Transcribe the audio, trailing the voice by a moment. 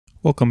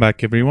Welcome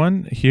back,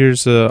 everyone.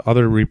 Here's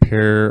other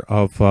repair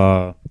of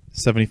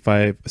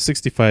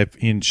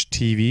 65-inch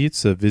TV.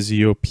 It's a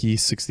Vizio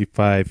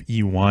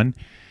P65-E1,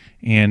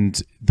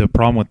 and the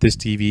problem with this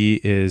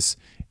TV is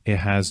it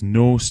has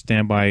no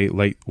standby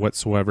light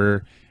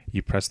whatsoever.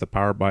 You press the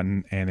power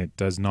button and it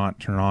does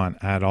not turn on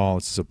at all.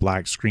 It's just a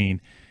black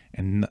screen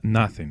and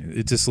nothing.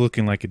 It's just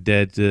looking like a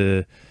dead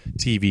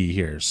TV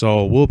here.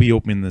 So we'll be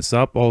opening this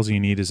up. All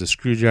you need is a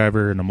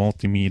screwdriver and a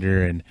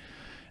multimeter and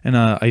an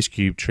ice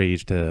cube tray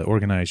to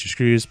organize your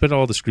screws, but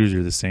all the screws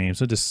are the same,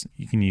 so just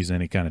you can use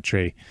any kind of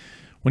tray.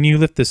 When you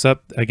lift this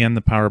up, again,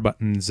 the power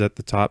button's at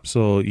the top,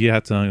 so you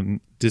have to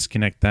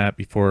disconnect that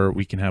before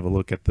we can have a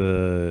look at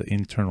the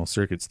internal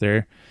circuits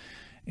there.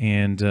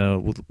 And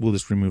we'll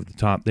just remove the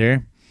top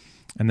there,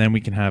 and then we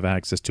can have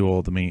access to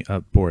all the main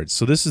boards.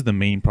 So this is the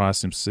main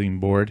processing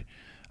board.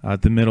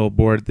 The middle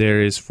board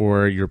there is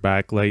for your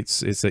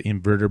backlights. It's an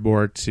inverter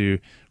board to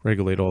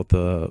regulate all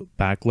the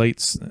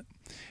backlights.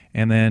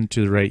 And then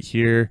to the right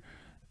here,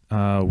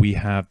 we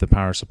have the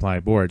power supply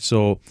board.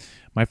 So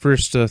my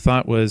first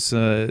thought was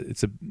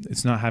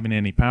it's not having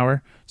any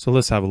power. So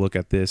let's have a look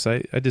at this.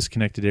 I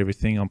disconnected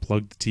everything,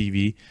 unplugged the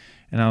TV,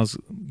 and I was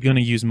going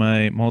to use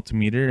my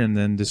multimeter and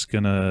then just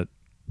going to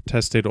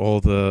test out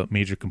all the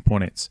major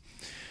components.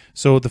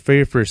 So the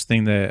very first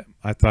thing that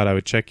I thought I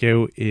would check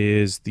out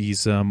is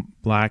these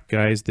black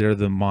guys. They're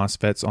the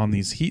MOSFETs on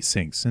these heat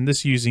sinks, and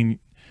this using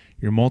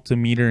your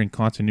multimeter in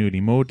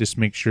continuity mode, just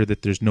make sure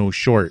that there's no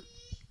short.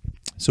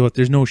 So if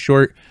there's no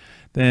short,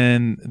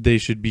 then they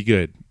should be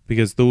good,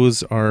 because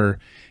those are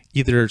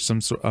either some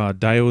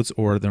diodes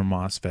or they're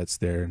MOSFETs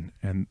there,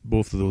 and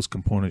both of those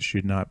components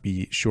should not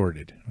be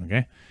shorted.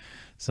 Okay,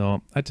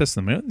 so I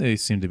tested them out. They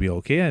seem to be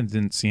okay. I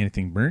didn't see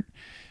anything burnt.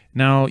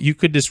 Now you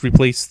could just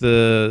replace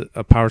the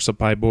power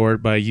supply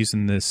board by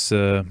using this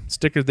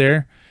sticker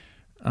there.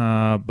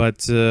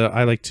 But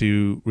I like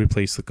to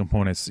replace the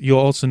components. You'll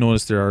also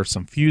notice there are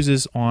some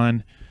fuses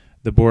on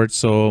the board,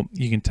 so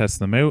you can test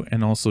them out,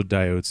 and also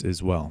diodes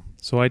as well.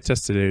 So I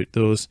tested out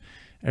those.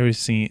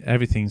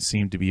 Everything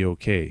seemed to be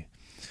okay.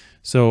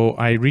 So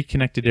I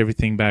reconnected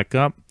everything back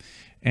up,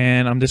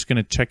 and I'm just going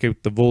to check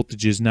out the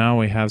voltages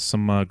now. I have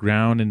some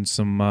ground and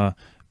some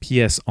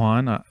PS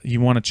on.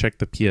 You want to check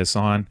the PS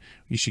on.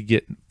 You should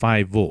get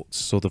 5 volts.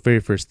 So the very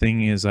first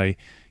thing is I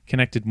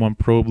connected one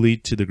probe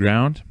lead to the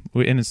ground,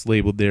 and it's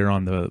labeled there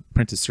on the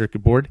printed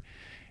circuit board,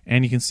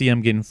 and you can see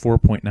I'm getting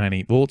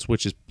 4.98 volts,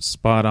 which is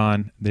spot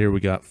on. There we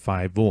got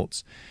 5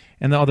 volts,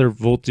 and the other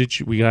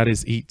voltage we got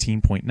is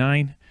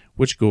 18.9,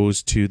 which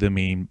goes to the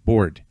main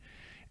board.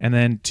 And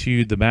then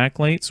to the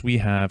backlights we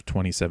have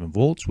 27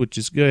 volts, which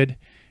is good,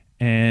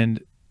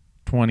 and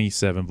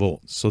 27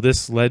 volts. So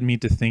this led me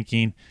to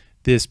thinking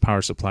this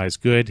power supply is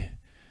good.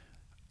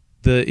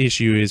 The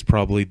issue is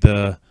probably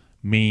the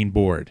main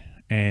board,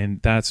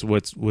 and that's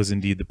what was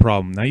indeed the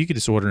problem. Now you could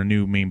just order a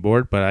new main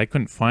board, but I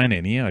couldn't find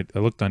any. I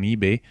looked on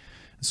eBay.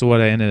 So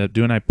what I ended up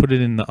doing, I put it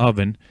in the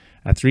oven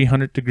at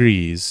 300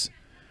 degrees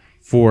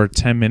for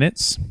 10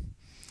 minutes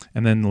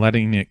and then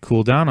letting it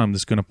cool down. I'm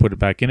just going to put it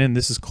back in, and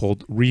this is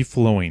called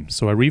reflowing.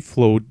 So I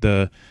reflowed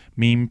the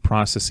main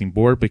processing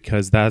board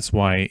because that's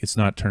why it's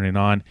not turning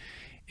on.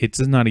 It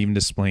does not even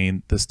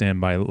displaying the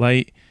standby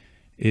light,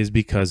 is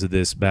because of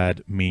this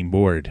bad main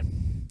board.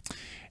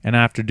 And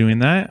after doing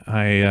that,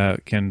 I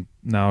can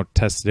now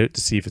test it out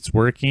to see if it's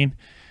working.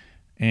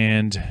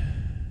 And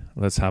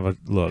let's have a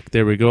look.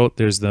 There we go.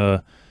 There's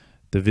the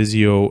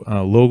Visio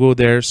logo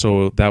there.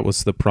 So that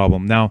was the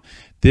problem. Now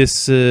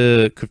this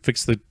could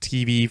fix the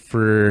TV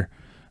for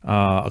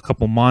a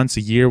couple months,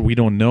 a year. We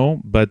don't know,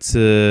 but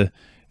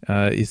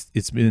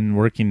it's been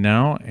working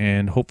now,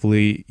 and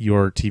hopefully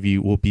your TV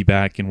will be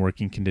back in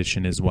working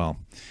condition as well.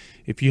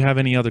 If you have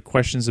any other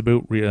questions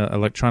about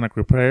electronic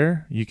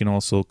repair, you can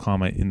also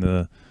comment in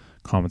the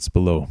comments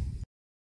below.